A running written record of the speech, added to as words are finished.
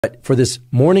But for this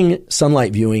morning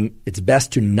sunlight viewing, it's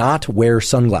best to not wear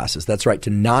sunglasses. That's right,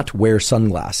 to not wear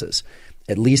sunglasses,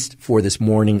 at least for this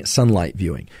morning sunlight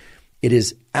viewing. It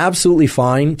is absolutely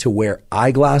fine to wear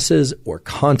eyeglasses or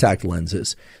contact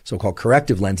lenses, so-called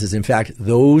corrective lenses. In fact,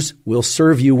 those will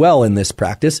serve you well in this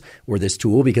practice or this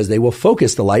tool because they will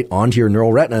focus the light onto your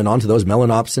neural retina and onto those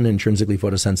melanopsin intrinsically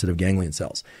photosensitive ganglion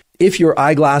cells. If your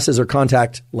eyeglasses or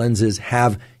contact lenses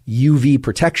have UV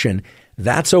protection,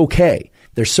 that's okay.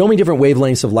 There's so many different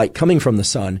wavelengths of light coming from the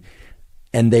sun,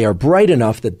 and they are bright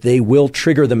enough that they will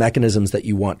trigger the mechanisms that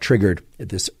you want triggered at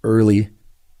this early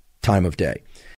time of day.